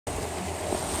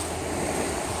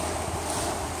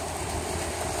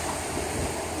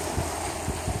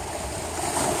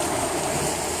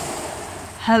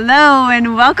Hello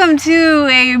and welcome to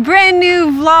a brand new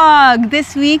vlog.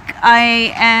 This week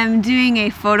I am doing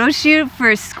a photo shoot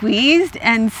for Squeezed,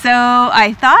 and so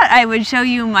I thought I would show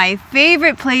you my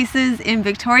favorite places in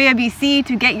Victoria, BC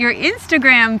to get your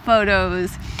Instagram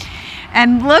photos.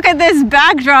 And look at this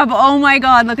backdrop. Oh my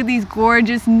god, look at these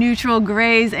gorgeous neutral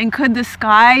grays. And could the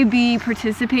sky be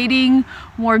participating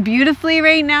more beautifully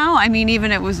right now? I mean,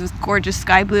 even if it was this gorgeous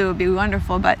sky blue, it would be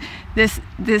wonderful, but this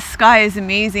sky is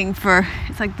amazing for,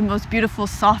 it's like the most beautiful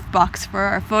softbox for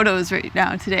our photos right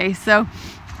now today. So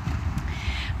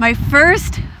my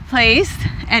first place,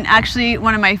 and actually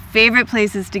one of my favorite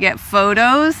places to get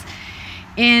photos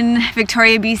in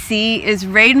Victoria, BC, is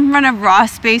right in front of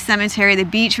Ross Bay Cemetery, the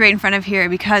beach right in front of here,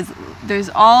 because there's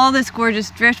all this gorgeous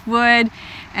driftwood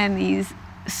and these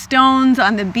stones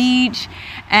on the beach.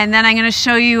 And then I'm going to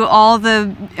show you all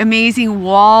the amazing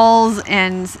walls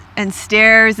and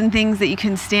stairs and things that you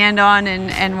can stand on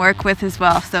and work with as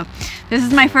well. So this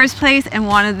is my first place and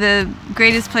one of the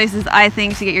greatest places, I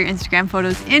think, to get your Instagram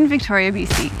photos in Victoria,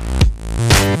 BC.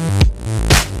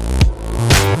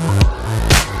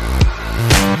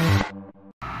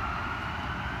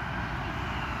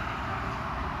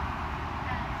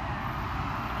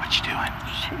 What you doing?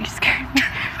 Shit, you scared me.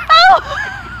 Oh!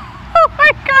 Oh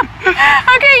my god.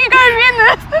 Okay, you gotta be in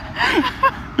this.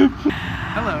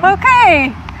 Hello.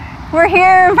 Okay. We're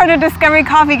here in front of Discovery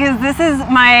Coffee because this is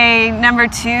my number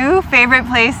 2 favorite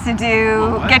place to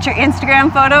get your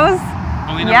Instagram photos.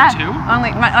 Only number 2?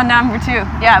 Only number 2.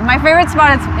 Yeah, my favorite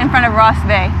spot is in front of Ross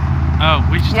Bay. Oh,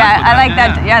 we just yeah, talked about I like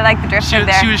that. Yeah, I like the driftwood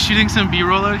there. She was shooting some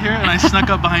B-roll out here, and I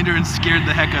snuck up behind her and scared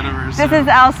the heck out of her. This is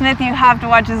Al Smith. You have to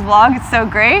watch his vlog. It's so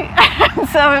great.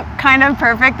 So kind of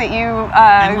perfect that you.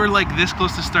 And we're like this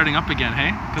close to starting up again, hey?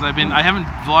 Because I haven't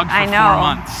vlogged for 4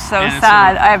 months. So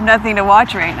sad. I have nothing to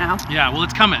watch right now. Yeah, well,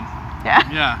 it's coming. Yeah.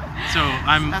 Yeah. So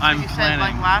I'm planning. Said,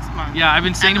 like, last month. Yeah, I've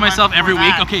been saying to myself every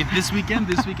week, that. okay, this weekend,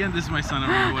 this is my son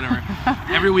or whatever.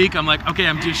 Every week I'm like, okay,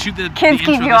 I'm going to shoot the Kids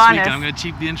intro keep you this honest. weekend. I'm going to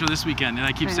shoot the intro this weekend, and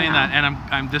I keep saying that, and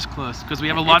I'm this close because we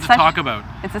have a lot to talk about.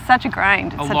 It's such a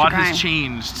grind. A lot has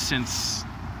changed since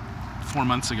 4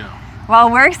 months ago. Well,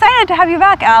 we're excited to have you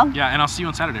back, Al. Yeah, and I'll see you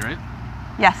on Saturday, right?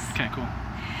 Yes. Okay, cool.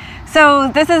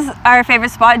 So this is our favorite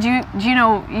spot. Do you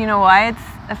know why it's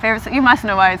a favorite spot? You must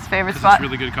know why it's a favorite spot. It's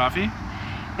really good coffee.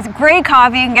 It's great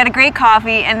coffee. You can get a great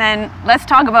coffee, and then let's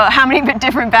talk about how many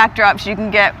different backdrops you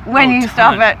can get when you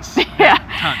stop at. Yeah.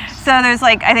 Tons. So there's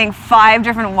like, I think 5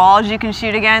 different walls you can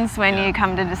shoot against when you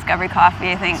come to Discovery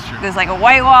Coffee. I think there's like a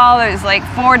white wall, there's like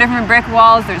 4 different brick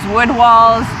walls, there's wood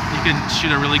walls. You can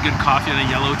shoot a really good coffee on a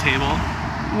yellow table.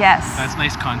 Yes. That's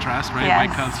nice contrast, right? Yes.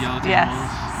 White cups, yellow tables. Yes.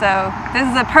 So this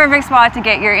is a perfect spot to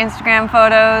get your Instagram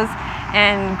photos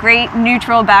and great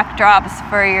neutral backdrops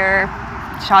for your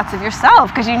shots of yourself,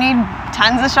 because you need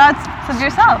tons of shots of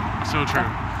yourself. So true.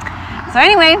 So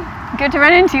anyway, good to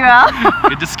run into you, Al.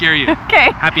 Good to scare you.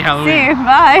 Okay. Happy Halloween. See you.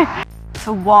 Bye.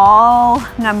 So wall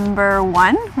number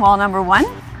one,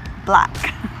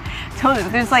 black. Totally.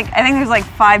 There's like, I think there's like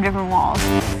 5 different walls.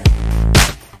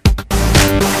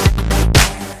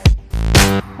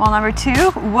 Wall number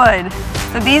 2, wood.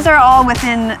 So these are all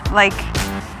within like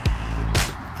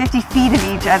 50 feet of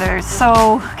each other.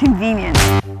 So convenient.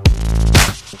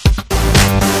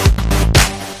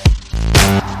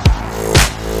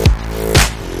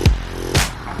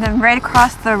 Then right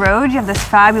across the road, you have this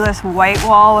fabulous white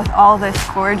wall with all this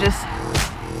gorgeous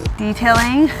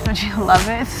detailing. Don't you love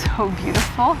it? It's so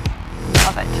beautiful.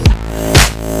 Love it.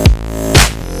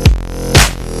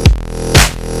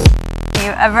 Do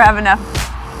you ever have enough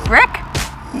brick?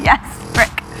 Yes, brick.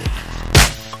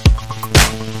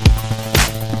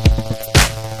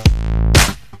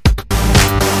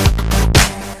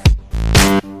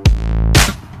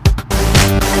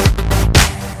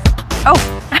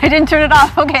 Oh, I didn't turn it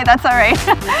off. Okay, that's all right.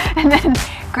 And then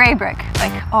gray brick,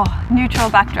 like, oh, neutral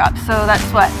backdrop. So that's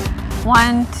what?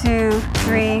 1, 2,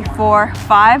 3, 4,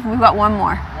 5. We've got one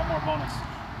more. One more bonus.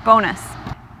 Bonus.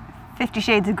 50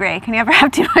 shades of gray. Can you ever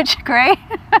have too much gray?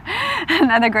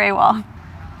 Another gray wall.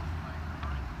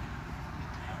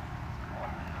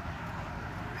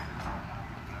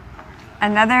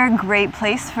 Another great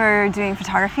place for doing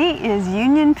photography is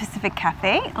Union Pacific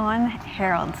Cafe on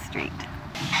Herald Street.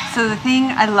 So the thing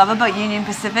I love about Union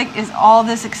Pacific is all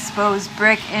this exposed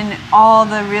brick and all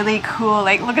the really cool,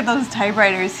 like, look at those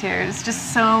typewriters here. It's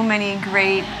just so many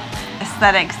great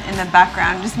aesthetics in the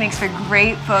background. It just makes for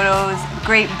great photos,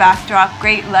 great backdrop,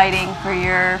 great lighting for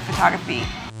your photography.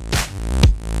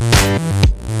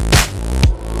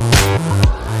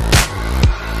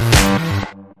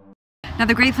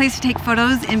 Another great place to take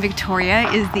photos in Victoria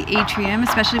is the Atrium,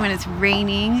 especially when it's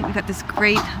raining. We've got this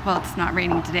great, well, it's not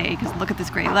raining today because look at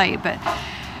this great light, but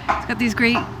it's got these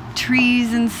great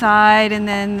trees inside, and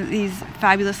then these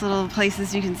fabulous little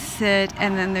places you can sit,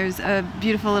 and then there's a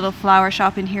beautiful little flower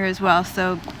shop in here as well.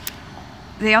 So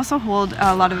they also hold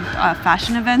a lot of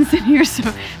fashion events in here,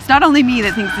 so it's not only me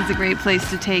that thinks it's a great place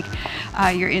to take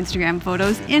your Instagram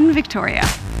photos in Victoria.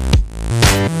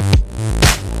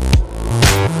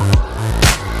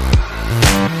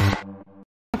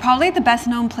 Probably the best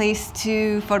known place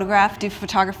to do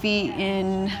photography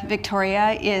in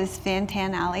Victoria is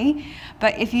Fantan Alley.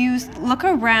 But if you look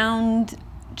around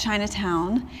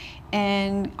Chinatown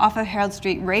and off of Herald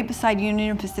Street, right beside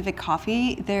Union Pacific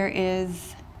Coffee, there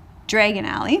is Dragon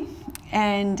Alley.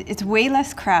 And it's way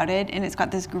less crowded, and it's got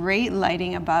this great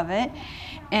lighting above it.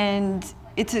 And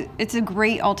it's a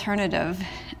great alternative.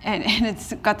 And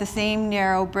it's got the same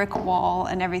narrow brick wall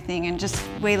and everything, and just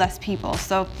way less people.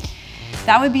 So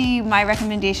that would be my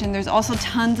recommendation. There's also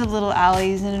tons of little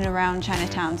alleys in and around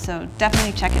Chinatown, so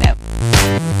definitely check it out.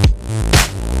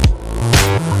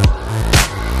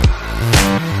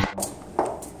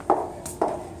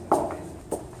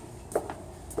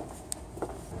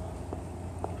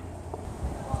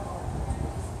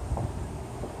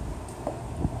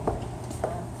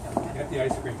 Get the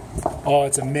ice cream. Oh,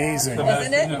 it's amazing.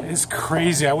 Isn't it? It's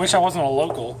crazy. I wish I wasn't a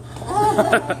local.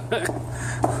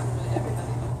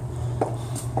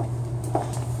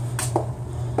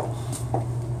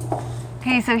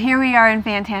 Okay, so here we are in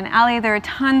Fantan Alley. There are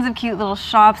tons of cute little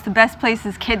shops. The best place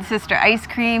is Kid Sister Ice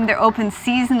Cream. They're open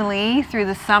seasonally through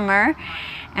the summer.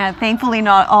 Thankfully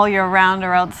not all year round,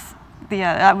 or else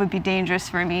that would be dangerous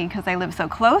for me because I live so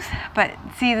close. But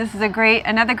see, this is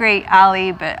another great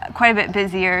alley, but quite a bit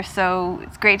busier, so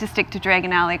it's great to stick to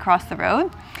Dragon Alley across the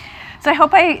road. So I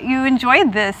hope you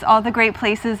enjoyed this, all the great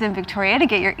places in Victoria to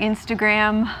get your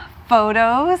Instagram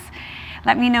photos.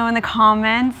 Let me know in the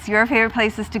comments your favorite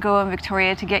places to go in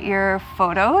Victoria to get your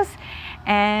photos.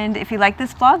 And if you like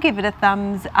this vlog, give it a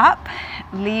thumbs up,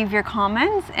 leave your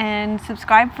comments, and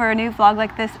subscribe for a new vlog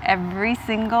like this every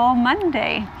single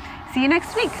Monday. See you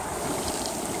next week.